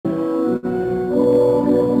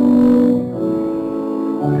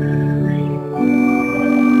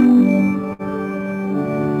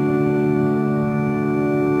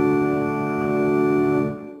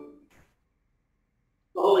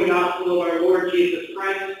Lord Jesus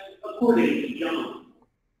Christ according to John.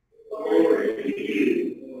 Glory to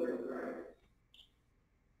you, Lord Christ.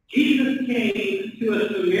 Jesus came to a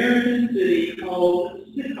Samaritan city called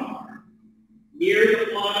Sychar, near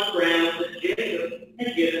the plot of ground that Jacob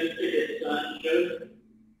had given to his son Joseph.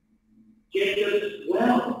 Jacob's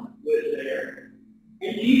well was there,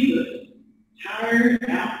 and Jesus, tired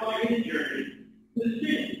out by his journey, was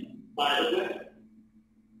sitting by the well.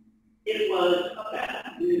 It was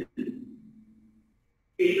about noon.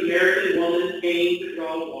 A Samaritan woman came to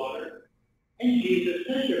draw water, and Jesus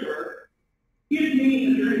said to her, "Give me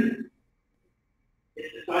a drink."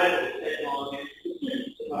 His disciples had gone into the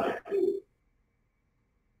city to buy food.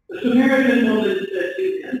 The Samaritan woman said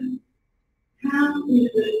to him, "How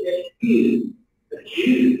is it that you, a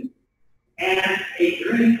Jew, ask a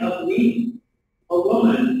drink of me, a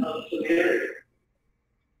woman of Samaria?"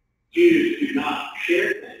 Jews do not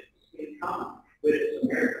share things in common with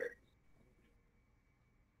Samaritans.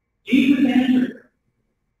 Jesus answered her,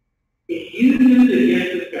 "If you knew the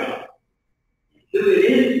gift of God, and who it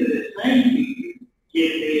is that is saying to you,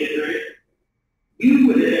 'Give me a drink,' you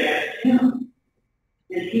would have asked him,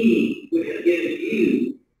 and he would have given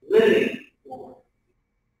you living water."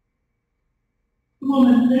 The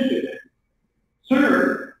woman said to him,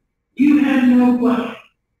 "Sir, you have no well.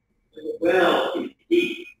 The well is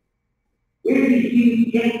deep. Where did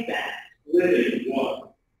you get that living water?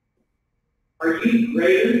 Are you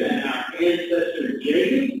greater than our ancestor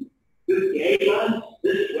Jacob, who gave us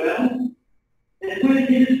this well, and with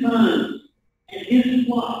his sons and his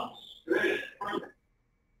flocks drank from it?"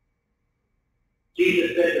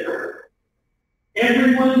 Jesus said to her,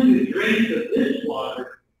 "Everyone who drinks of this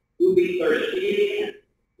water will be thirsty again.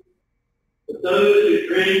 But those who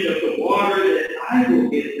drink of the water that I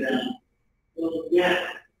will give them will never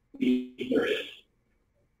be thirsty.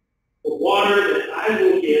 The water that I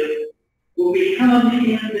will give will become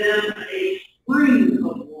in them a spring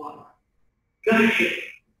of water, gushing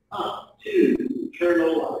up to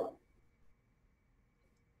eternal life."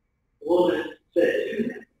 The woman said to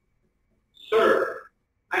him, "Sir,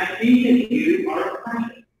 I see that you are a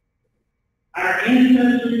prophet. Our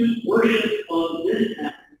ancestors worshipped on this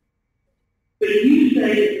mountain, but you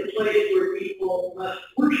say that the place where people must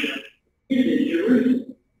worship is in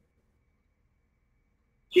Jerusalem."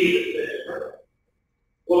 Jesus said to her,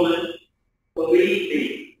 "Woman, believe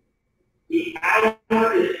me, the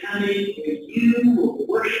hour is coming when you will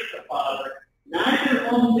worship the Father, neither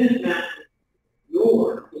on this mountain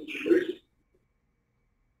nor in Jerusalem.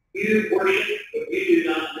 You worship what you do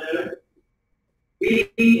not know.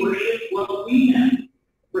 We worship what we know,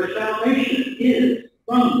 for salvation is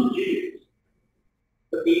from the Jews.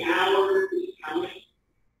 But the hour is coming,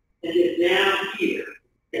 and is now here,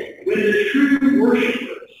 when the true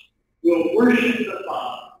worshipers will worship the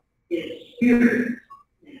Father in spirit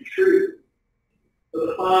and truth. For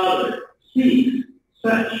the Father seeks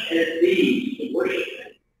such as these to worship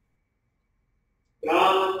him.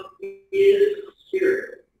 God is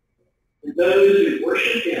spirit, and those who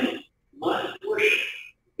worship him must worship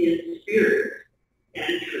in spirit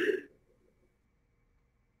and truth."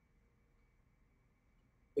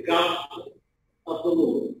 The Gospel of the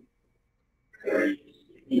Lord. Praise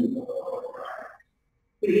to you, Lord.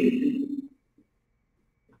 Please.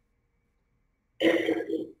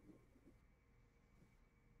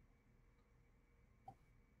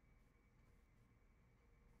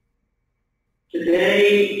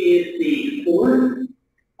 Today is the fourth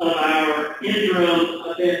of our interim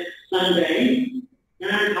event Sunday,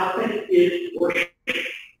 and our topic is worship.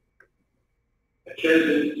 I've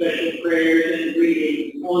chosen special prayers and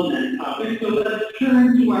readings on that topic, so let's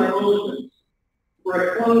turn to our bulletins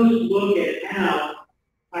for a close look at how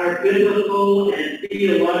our biblical and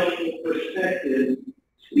theological perspectives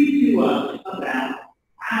speak to us about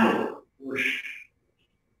our worship.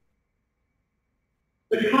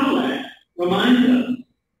 The collect reminds us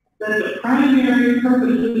that the primary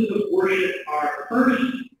purposes of worship are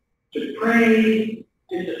first to praise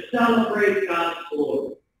and to celebrate God's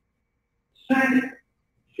glory. Second,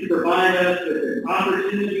 to provide us with an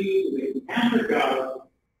opportunity to encounter God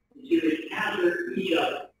and to encounter each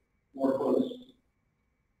other more closely.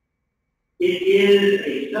 It is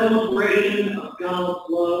a celebration of God's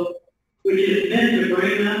love, which is meant to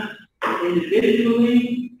bring us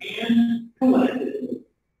individually and collectively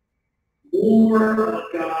more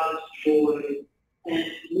of God's joy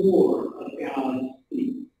and more of God's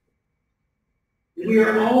peace. And we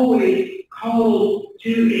are always called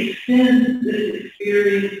to extend this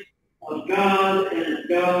experience of God and of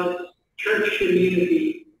God's church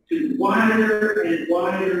community to wider and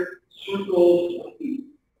wider circles of people.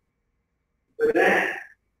 For that,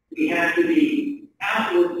 We have to be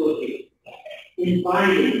outward-looking,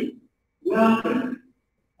 inviting, welcoming,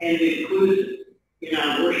 and inclusive in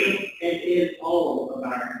our worship and in all of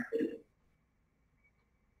our activities.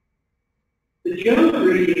 The Job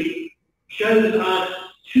reading shows us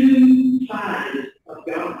two sides of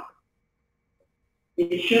God.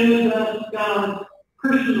 It shows us God's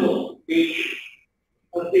personal nature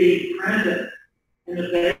of being present and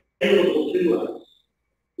available to us.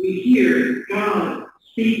 We hear God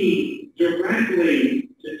speaking directly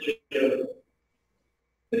to Job.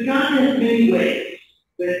 But God has many ways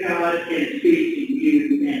that God can speak to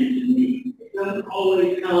you and to me. It doesn't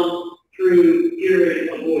always come through hearing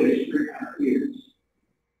a voice through our ears.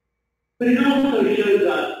 But it also shows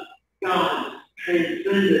us God's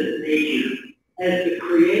transcendent nature as the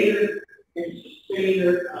creator and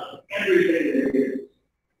sustainer of everything there is.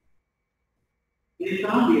 It is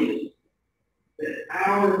obvious that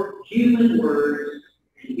our human words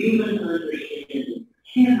and human understanding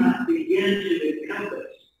cannot begin to encompass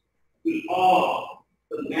the awe,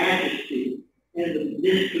 the majesty, and the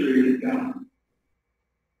mystery of God.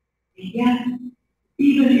 And yet,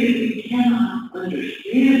 even if we cannot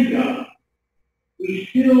understand God, we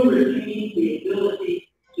still retain the ability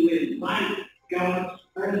to invite God's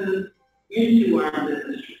presence into our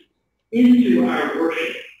ministry, into our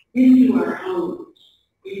worship, into our homes,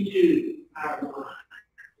 into our lives.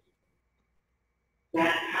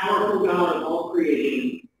 That powerful God of all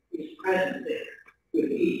creation is present there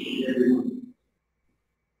with each and every one.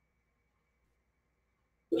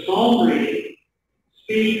 The psalm reading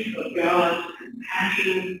speaks of God's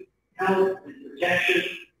compassion, help, and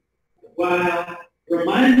protection, while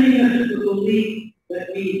reminding us of the belief that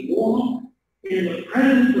we walk in the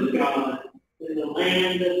presence of God in the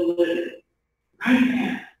land of the living, right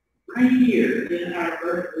now, right here in our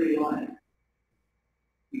earthly life.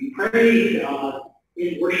 We praise God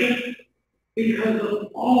in worship because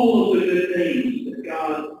of all of the good things that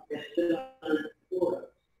God has done for us.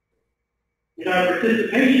 In our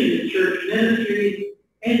participation in church ministry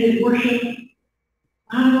and in worship,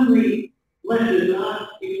 not only blesses us,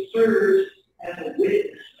 it serves as a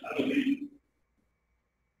witness of it.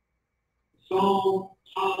 The psalm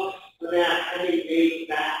talks about having made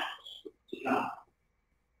vows to God.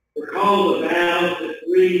 Recall the vows that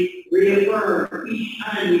we reaffirm each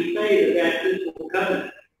time we say the baptismal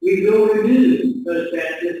covenant. We will renew those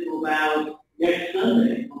baptismal vows next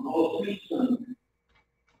Sunday, on All Saints Sunday.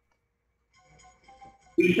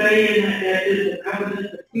 We say in that baptismal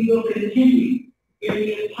covenant that we will continue in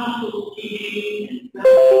the apostles' teaching and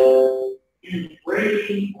fellowship, in the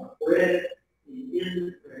breaking of bread and in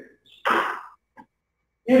the prayers.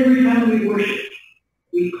 Every time we worship,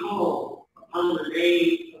 we call upon the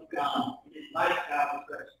name of God and invite God's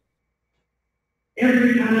presence.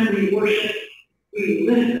 Every time we worship, we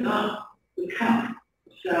lift up the cup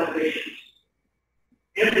of salvation.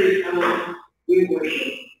 Every time we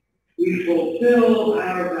worship, we fulfill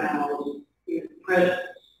our vows in the presence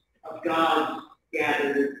of God's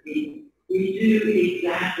gathered people. We do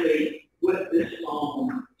exactly what this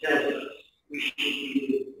psalm tells us we should be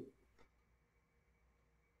doing.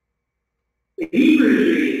 The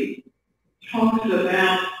Hebrews reading talks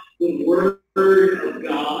about the Word of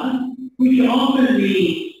God, which often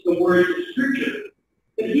means the words of Scripture.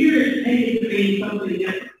 But here it's taken to mean something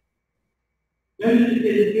different. Notice it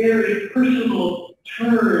is very personal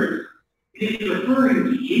terms. It's referring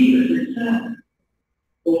to Jesus himself,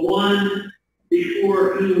 the one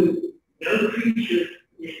before whom no creature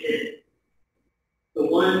is hidden, the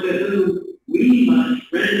one to whom we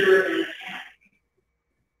must render an account,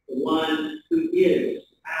 the one who is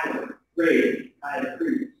our great high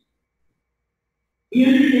priest. He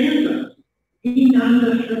understands us. He knows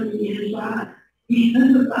us from the inside. He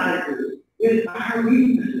sympathizes with our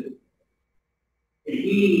weaknesses. And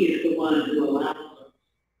he is the one who allows us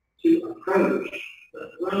to approach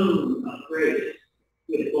the throne of grace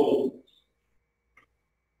with boldness.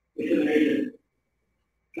 It's amazing.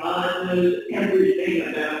 God knows everything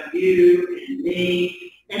about you and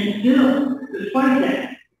me, and still, despite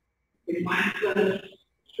that, invites us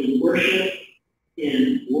to worship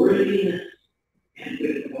in worthiness and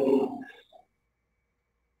with boldness.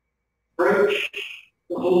 Approach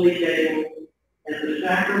the holy table and the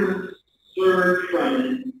sacraments served from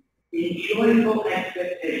it in joyful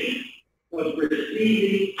expectation of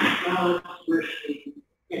receiving God's mercy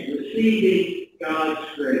and receiving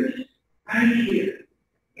God's grace right here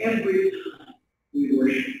every time we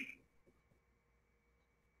worship.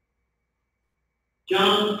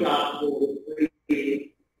 John's Gospel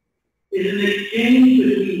reading is an exchange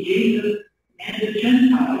between Jesus and the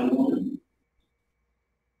Gentile woman.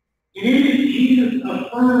 And in it, Jesus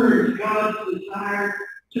affirms God's desire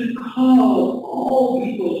to call all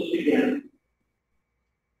peoples together,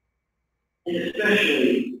 and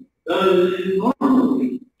especially those who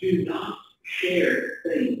normally do not share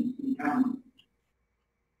things in common.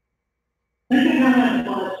 Think of how that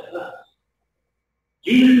applies to us.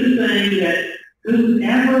 Jesus is saying that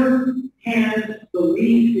whoever has the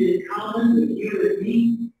least in common with you and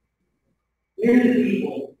me, they're the very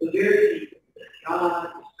people that God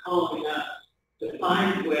is calling us to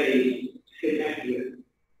find ways to connect with,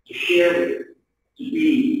 to share with, to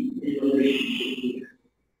be in relationship with.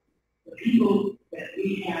 The people that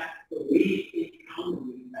we have the least in common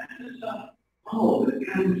with, that's the stuff. All of it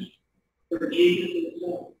comes from Jesus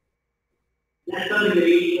himself. That's something that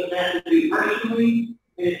each of us has to do personally,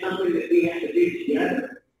 and it's something that we have to do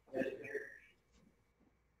together as a marriage.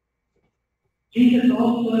 Jesus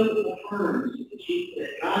also affirms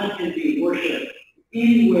that God can be worshipped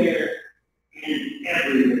anywhere and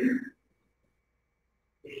everywhere.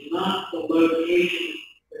 It's not the location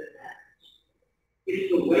that matters.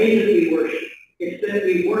 It's the way that we worship. It's that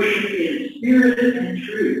we worship in spirit and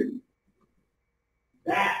truth.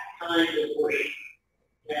 That kind of worship,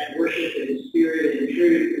 that worship in spirit and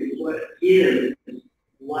truth, is what gives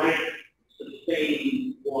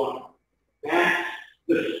life-sustaining water. That's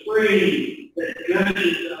the spring that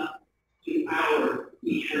gushes up to our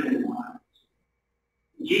eternal lives.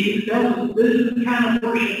 Jesus tells us this is the kind of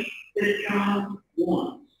worship that God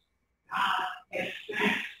wants. God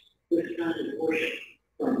expects this kind of worship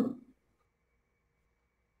from us.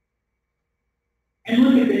 And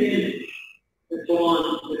look at the image that's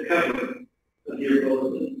on the cover of your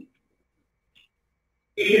bulletin.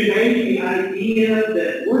 It conveys the idea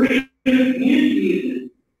that worship and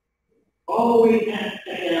music always has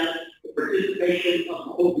to have the participation of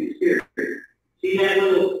the Holy Spirit. See that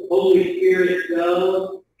little Holy Spirit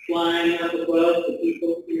dove flying up above the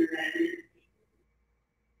people in that image?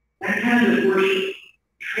 That kind of worship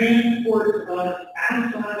transports us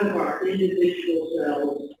outside of our individual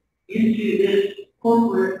selves into this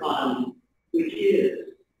corporate body, which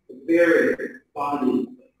is the very body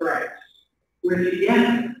of Christ, where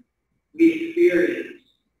together we experience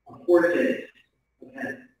a foretaste of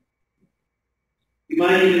heaven. You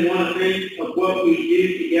might even want to think of what we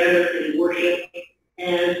do together in worship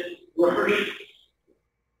as rehearsals.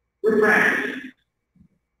 We're practicing.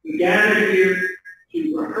 We gather here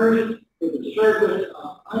to rehearse for the service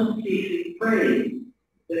of unceasing praise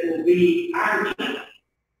that will be our job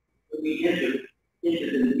when we enter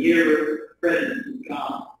into the nearer presence of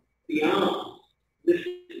God beyond this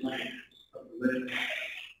land of the living.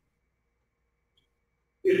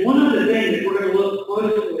 There's one other thing that we're going to look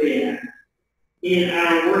closely at in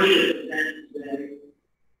our worship event today,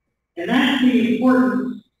 and that's the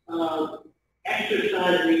importance of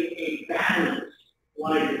exercising a balanced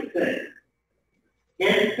life of faith.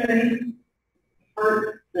 Head faith,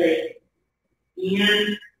 heart faith,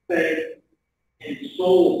 hand faith, and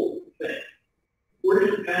soul faith. Four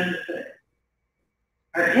different kinds of faith.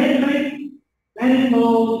 Our head faith, that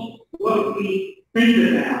involves what we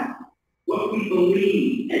think about, what we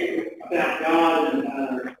believe about God and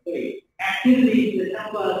about our faith. Activities that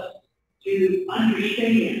help us to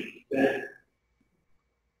understand better.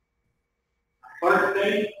 Our heart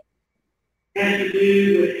faith has to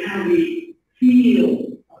do with how we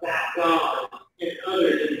feel about God and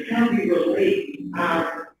others and how we relate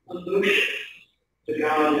our emotions to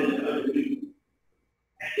God and to other people.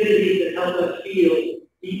 Activities that help us feel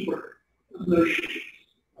deeper emotions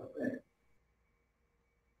of faith.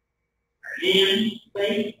 Our hand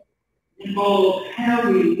faith involves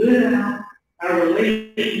how we live out our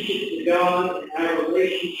relationship to God and our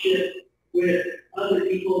relationship with other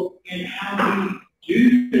people and how we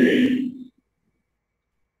do things,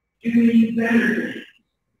 doing better things,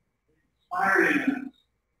 inspiring us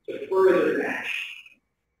to further action.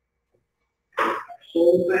 Our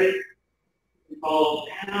soul faith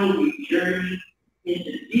involves how we journey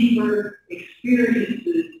into deeper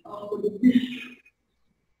experiences of the mystery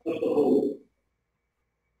of the Holy.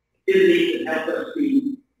 Activities that help us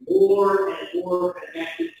be more and more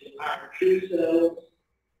connected to our true selves,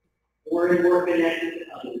 more and more connected to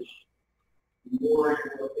others, more and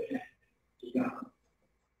more connected to God.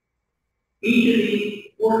 Each of these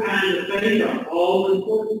four kinds of faith are all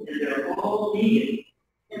important and they're all needed,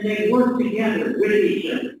 and they work together with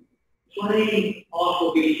each other, playing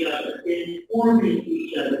off of each other, informing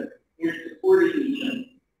each other, and supporting each other.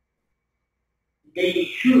 Making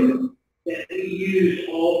sure that we use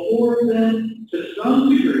all four of them to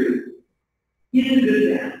some degree in a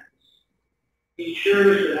good balance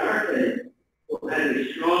ensures that our faith will have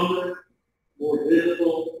a stronger, more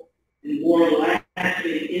visible, and more lasting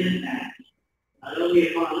impact, not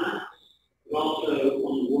only upon us, but also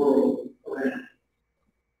on the world around us.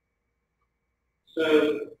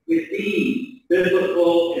 So, with these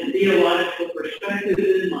biblical and theological perspectives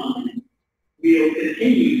in mind, we will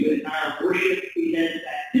continue with our worship event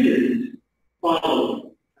activities following.